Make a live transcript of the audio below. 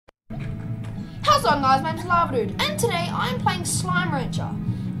How's it going, guys? My name's Lava Dude, and today I'm playing Slime Rancher.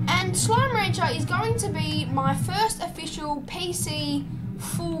 And Slime Rancher is going to be my first official PC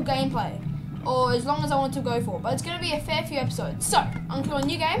full gameplay, or as long as I want to go for. But it's going to be a fair few episodes. So I'm going to click on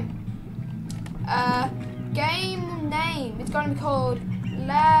new game. Game name. It's going to be called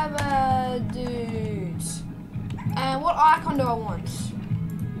Lava Dude. And what icon do I want?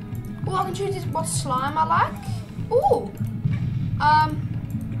 Oh, I can choose what slime I like. Ooh.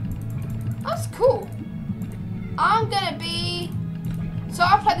 That's cool. I'm gonna be. So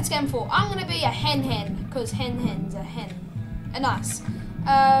I've played this game before. I'm gonna be a hen because hen's a hen. Nice.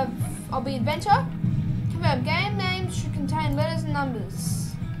 I'll be adventure. Confirm. Game names should contain letters and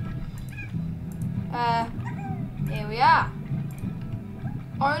numbers. Here we are.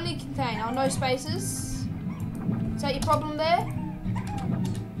 Only contain. Oh, no spaces. Is that your problem there?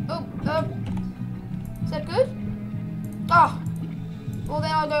 Oh. Is that good? Oh. Well,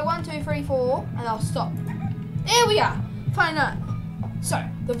 then I'll go 1, 2, 3, 4, and I'll stop. There we are. Fine enough. So,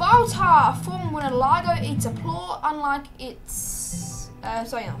 the vials are formed when a LIGO eats a claw, unlike its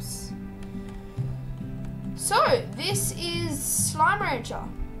something else. So, this is Slime Rancher.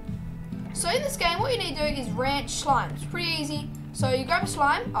 So, in this game, what you need to do is ranch slimes. Pretty easy. So, you grab a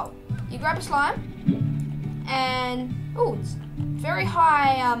slime. Oh, you grab a slime, and it's very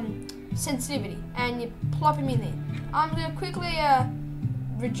high sensitivity, and you plop him in there. I'm gonna quickly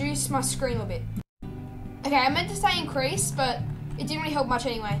reduce my screen a little bit. Okay, I meant to say increase, but it didn't really help much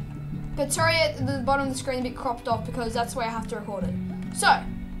anyway. But sorry, at the bottom of the screen a bit cropped off because that's where I have to record it. So,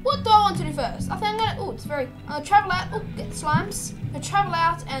 what do I want to do first? I think I'm gonna, I'll travel out, get the slimes. I'll travel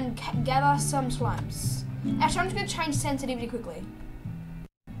out and gather some slimes. Actually, I'm just gonna change sensitivity quickly.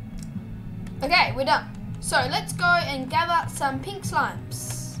 Okay, we're done. So, let's go and gather some pink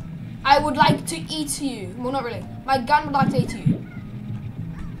slimes. I would like to eat you. Well, not really. My gun would like to eat you.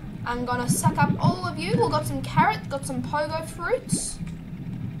 I'm gonna suck up all of you. We've got some carrots, got some pogo fruits.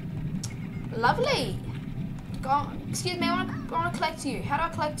 Lovely. Excuse me, I wanna collect you. How do I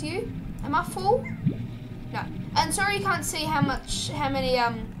collect you? Am I full? No. And sorry you can't see how many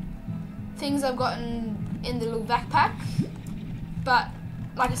things I've gotten in the little backpack. But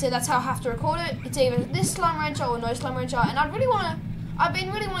like I said, that's how I have to record it. It's either this Slime Rancher or no Slime Rancher. And I've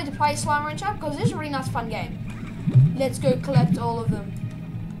been really wanting to play Slime Rancher because it's a really nice fun game. Let's go collect all of them.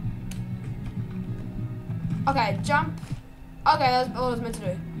 Okay, jump. Okay, that's all I was meant to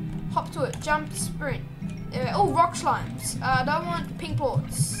do. Hop to it, jump, sprint. Oh, rock slimes. I don't want pink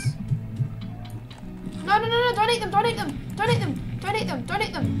plorts. No, don't eat them, don't eat them. Don't eat them, don't eat them, don't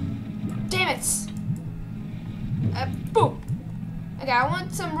eat them. Damn it. Boom. Okay, I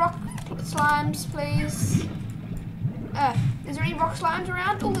want some rock slimes, please. Is there any rock slimes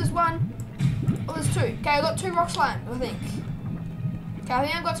around? Oh, there's one. Oh, there's two. Okay, I got 2 rock slimes, I think. Okay, I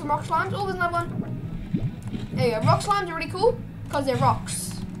think I've got some rock slimes. Oh, there's another one. There you go. Rock slimes are really cool because they're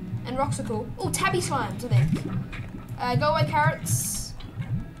rocks. And rocks are cool. Oh, tabby slimes, I think. Go away, carrots.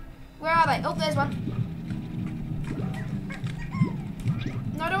 Where are they? Oh, there's one.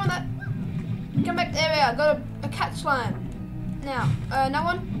 No, I don't want that. Come back. There we are. Got a cat slime. Now, no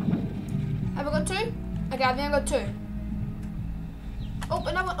one? Have I got 2? Okay, I think I got 2. Oh,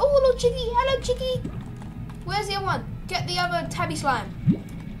 another one. Oh, little chickie. Hello, chickie. Where's the other one? Get the other tabby slime.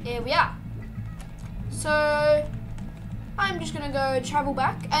 Here we are. So, I'm just going to go travel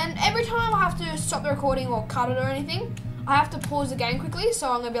back. And every time I have to stop the recording or cut it or anything, I have to pause the game quickly.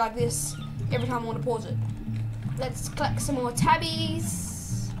 So I'm going to be like this every time I want to pause it. Let's collect some more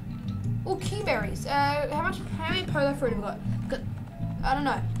tabbies. Oh, key berries. How many pogo fruit have I got? I don't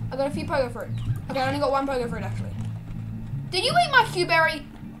know. I got a few pogo fruit. Okay, I only got 1 pogo fruit actually. Did you eat my Q berry?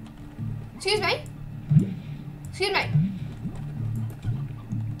 Excuse me? Excuse me.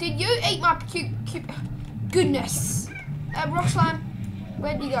 Did you eat my goodness? Rock slime,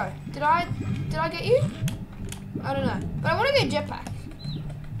 where did you go? Did I get you? I don't know. But I want to get a jetpack.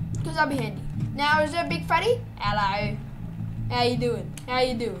 Because that'd be handy. Now, is there a big fatty? Hello. How you doing? How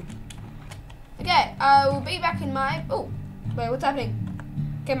you doing? Okay, I will be back in my... Oh, wait, what's happening?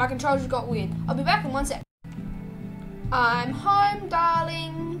 Okay, my controls just got weird. I'll be back in 1 sec. I'm home,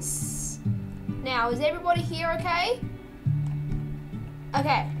 darlings. Now, is everybody here okay?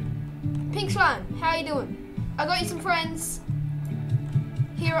 Okay. Pink slime, how you doing? I got you some friends.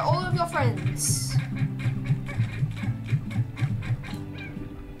 Here are all of your friends.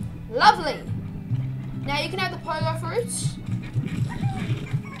 Lovely. Now you can have the pogo fruits.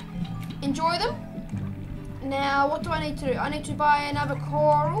 Enjoy them. Now, what do I need to do? I need to buy another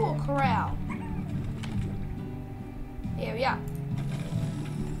coral or corral. Here we are.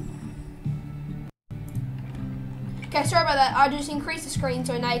 Okay, sorry about that. I just increased the screen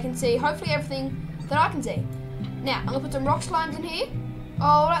so now you can see hopefully everything that I can see. Now, I'm gonna put some rock slimes in here.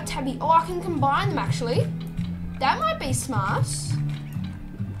 Oh, that tabby. Oh, I can combine them actually. That might be smart.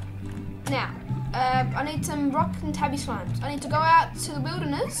 Now, I need some rock and tabby slimes. I need to go out to the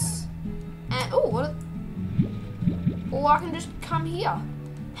wilderness and or I can just come here.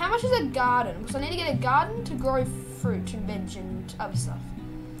 How much is a garden? Because I need to get a garden to grow fruit and veg and other stuff.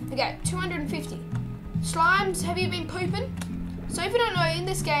 Okay, 250. Slimes, have you been pooping? So if you don't know, in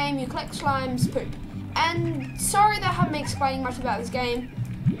this game you collect slimes poop. And sorry that I haven't been explaining much about this game,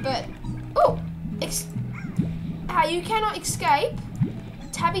 but you cannot escape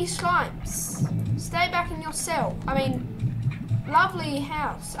tabby slimes. Stay back in your cell. I mean, lovely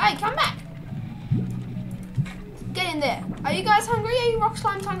house. Hey, come back. Get in there. Are you guys hungry? Are you rock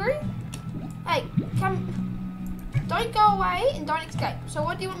slimes hungry? Hey, come. Don't go away and don't escape. So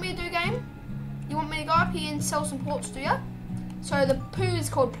what do you want me to do, game? You want me to go up here and sell some plorts, do you? So the poo is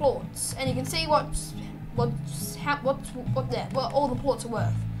called plorts, and you can see what all the plorts are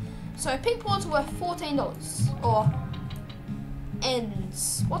worth. So pink plorts are worth $14, or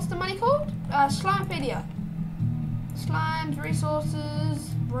ends. What's the money called? Slimepedia. Slimes,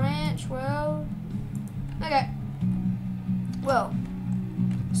 resources, branch. Well, okay. Well,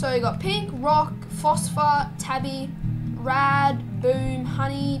 so you got pink, rock, phosphor, tabby, rad, boom,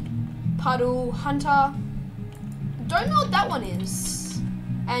 honey, puddle, hunter. Don't know what that one is.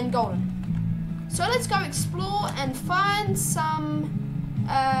 And golden. So let's go explore and find some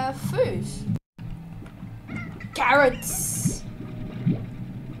food. Carrots.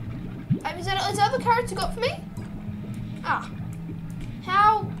 Is that the carrots you got for me? Ah.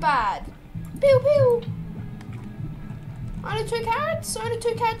 How bad? Pew pew. Only 2 carrots? Only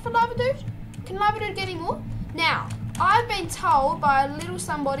 2 carrots for Lava Dude? Can Lava Dude get any more? Now, I've been told by a little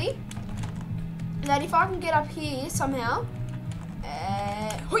somebody that if I can get up here somehow,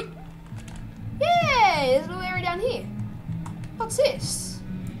 hoi! Yay! There's a little area down here. What's this?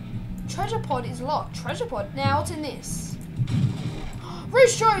 Treasure pod is locked. Treasure pod. Now, what's in this?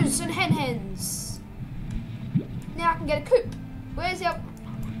 Roosters and hens. Now I can get a coop. Where's the other?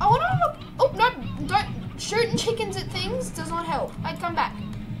 I want to look. Oh, no, don't. Shooting chickens at things does not help. I'd come back.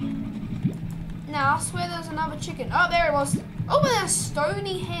 Now, I swear there's another chicken. Oh, there it was. Oh, and a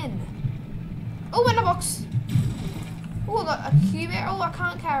stony hen. Oh, in a box. Oh, I got a cube. Oh, I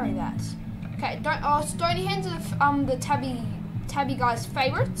can't carry that. Okay, don't. Oh, stony hens are the tabby guy's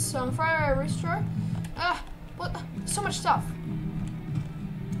favorites. So I'm throwing a rooster. What? So much stuff.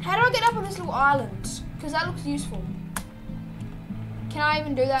 How do I get up on this little island? Because that looks useful. Can I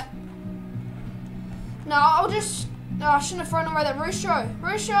even do that? No, I'll just. No, I shouldn't have thrown away that rooster.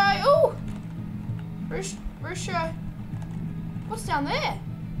 Rooster. Ooh. Rooster. What's down there?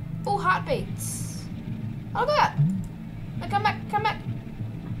 Oh, heartbeats. Oh, look at that. No, come back, come back.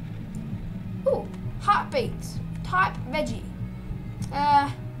 Ooh, heartbeats. Type veggie.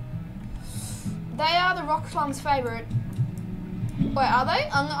 They are the rock slime's favorite. Wait, are they?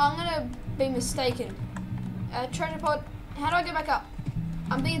 I'm gonna be mistaken. Treasure pod. How do I get back up?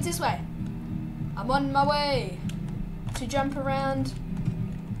 I'm thinking it's this way. I'm on my way to jump around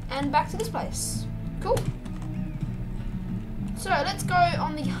and back to this place. Cool. So let's go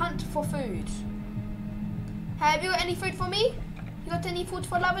on the hunt for food. Have you got any food for me? You got any food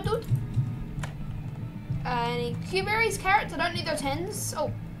for Lava Dude? Any cuberries, carrots? I don't need those hens.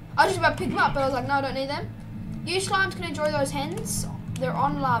 Oh, I was just about to pick them up, but I was like, no, I don't need them. You slimes can enjoy those hens. They're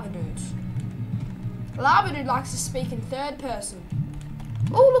on Lava Dude. Lava Dude likes to speak in third person.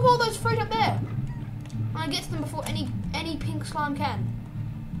 Oh, look at all those fruit up there. I'm gonna get to them before any pink slime can.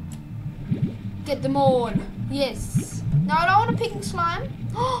 Get them all. Yes. No, I don't want a pink slime.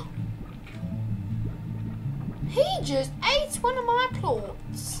 He just ate one of my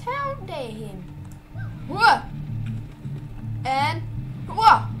plorts. How dare him? Whoa. And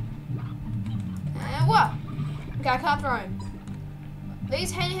whoa. And whoa. Okay, I can't throw him.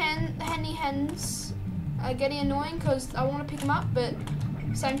 These henny hens are getting annoying because I want to pick them up, but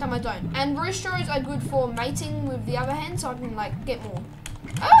at the same time I don't. And roosters are good for mating with the other hens, so I can like get more.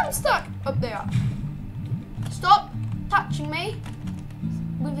 Oh, I'm stuck up there. Stop touching me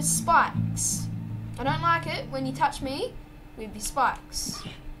with the spikes. I don't like it when you touch me with the spikes.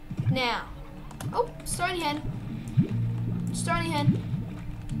 Now, oh, stony hen. Stony hen.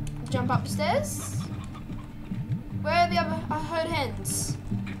 Jump up the stairs. Where are the other? I heard hens.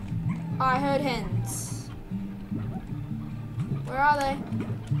 I heard hens. Where are they?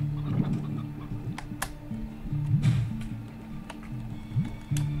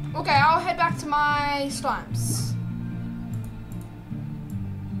 Okay, I'll head back to my slimes.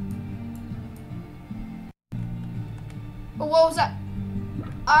 Oh, what was that?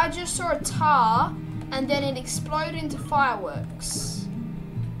 I just saw a tar and then it exploded into fireworks.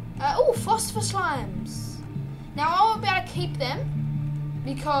 Oh, phosphor slimes. Now I won't be able to keep them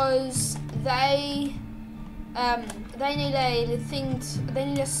because they need a thing. They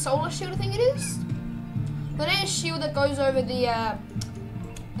need a solar shield, I think it is. They need a shield that goes over the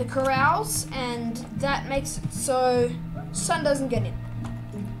corrals, and that makes it so sun doesn't get in.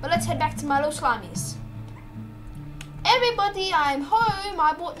 But let's head back to my little Slimeys. Everybody, I'm home.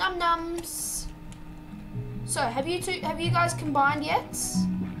 I bought num nums. So have you guys combined yet?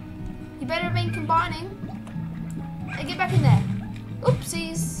 You better have been combining. Hey, get back in there.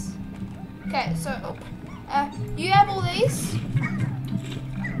 Oopsies. Okay, so you have all these.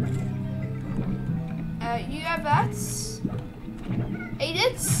 You have that. Eat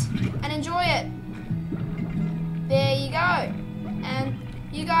it and enjoy it. There you go. And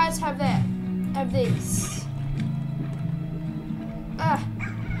you guys have that. Have these.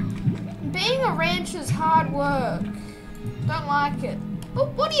 Being a rancher is hard work. Don't like it. Oh,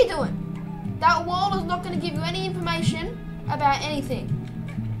 what are you doing? That wall is not going to give you any information about anything.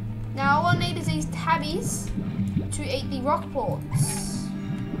 Now all I need is these tabbies to eat the rock plorts.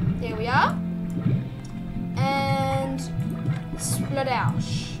 There we are. And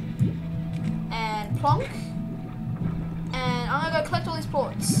splodoush. And plonk. And I'm going to go collect all these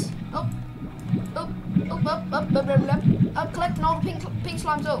plorts. I'm collecting all the pink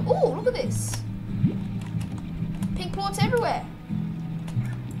slimes. Oh, look at this. Pink plorts everywhere.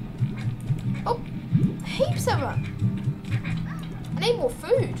 Oh, heaps of them. I need more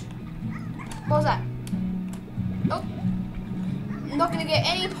food. What was that? Oh, I'm not going to get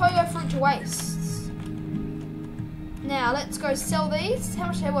any pogo fruit to waste. Now, let's go sell these. How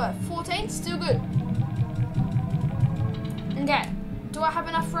much are they worth? 14? Still good. Okay. Do I have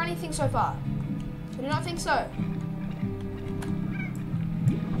enough for anything so far? I do not think so.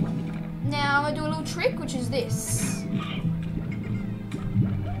 Now, I'm going to do a little trick, which is this.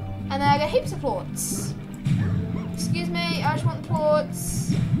 And then I get heaps of plorts. Excuse me, I just want the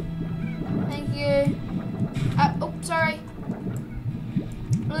plorts. Thank you. Oh, sorry.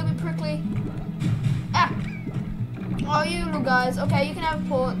 A little bit prickly. Oh, you little guys. Okay, you can have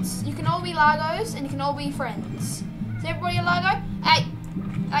plorts. You can all be Lagos and you can all be friends. Is everybody a Lago? Hey,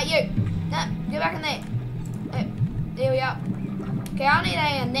 you. Nah, get back in there. There we are. Okay, I need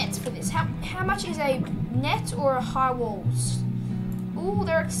a net for this. How much is a net or a high walls? Ooh,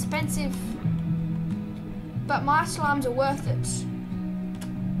 they're expensive. But my slimes are worth it.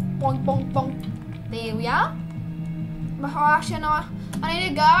 Bonk, bonk, bonk. There we are. Actually, no. I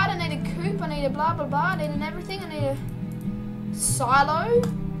need a guard, I need a coop, I need a blah, blah, blah. I need an everything. I need a silo.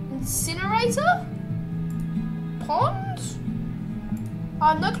 Incinerator. Pond.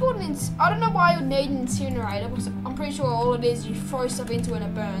 I have no clue what I don't know why you need an incinerator, because I'm pretty sure all it is, you throw stuff into it and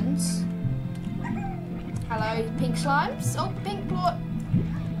it burns. Hello, pink slimes. Oh, pink plort.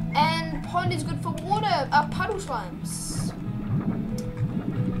 And pond is good for water, puddle slimes.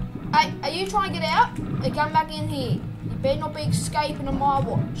 Hey, are you trying to get out? Hey, come back in here. You better not be escaping on my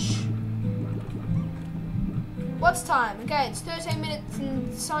watch. What's time? Okay, it's 13 minutes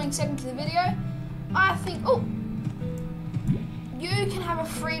and something seconds to the video. I think, oh, you can have a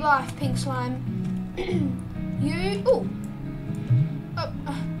free life, pink slime. Can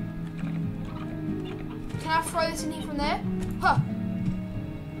I throw this in here from there? Huh.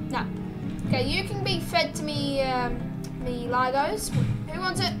 No. Okay, you can be fed to me, me Lagos. Who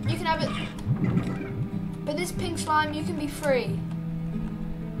wants it? You can have it. But this pink slime, you can be free.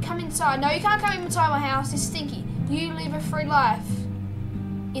 Come inside. No, you can't come inside my house. It's stinky. You live a free life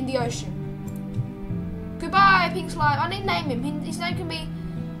in the ocean. Goodbye, pink slime. I need to name him. His name can be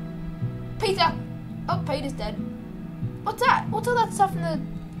Peter. Oh, Peter's dead. What's that? What's all that stuff in the...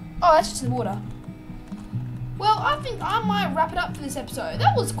 Oh, that's just the water. Well, I think I might wrap it up for this episode.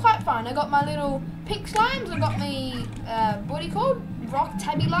 That was quite fun. I got my little pink slimes. I got me, what are you called? Rock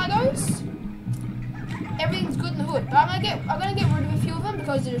tabby Lagos. Everything's good in the hood. But I'm gonna get rid of a few of them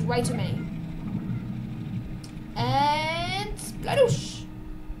because there's way too many. And Spladdoosh.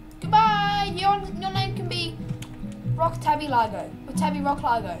 Goodbye. Your name can be Rock Tabby Lago or Tabby Rock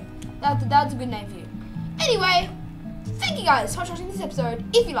Lago. That's a good name for you. Anyway, thank you guys for watching this episode.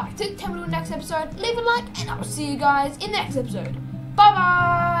 If you liked it, tell me to the next episode. Leave a like, and I will see you guys in the next episode. Bye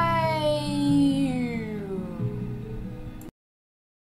bye.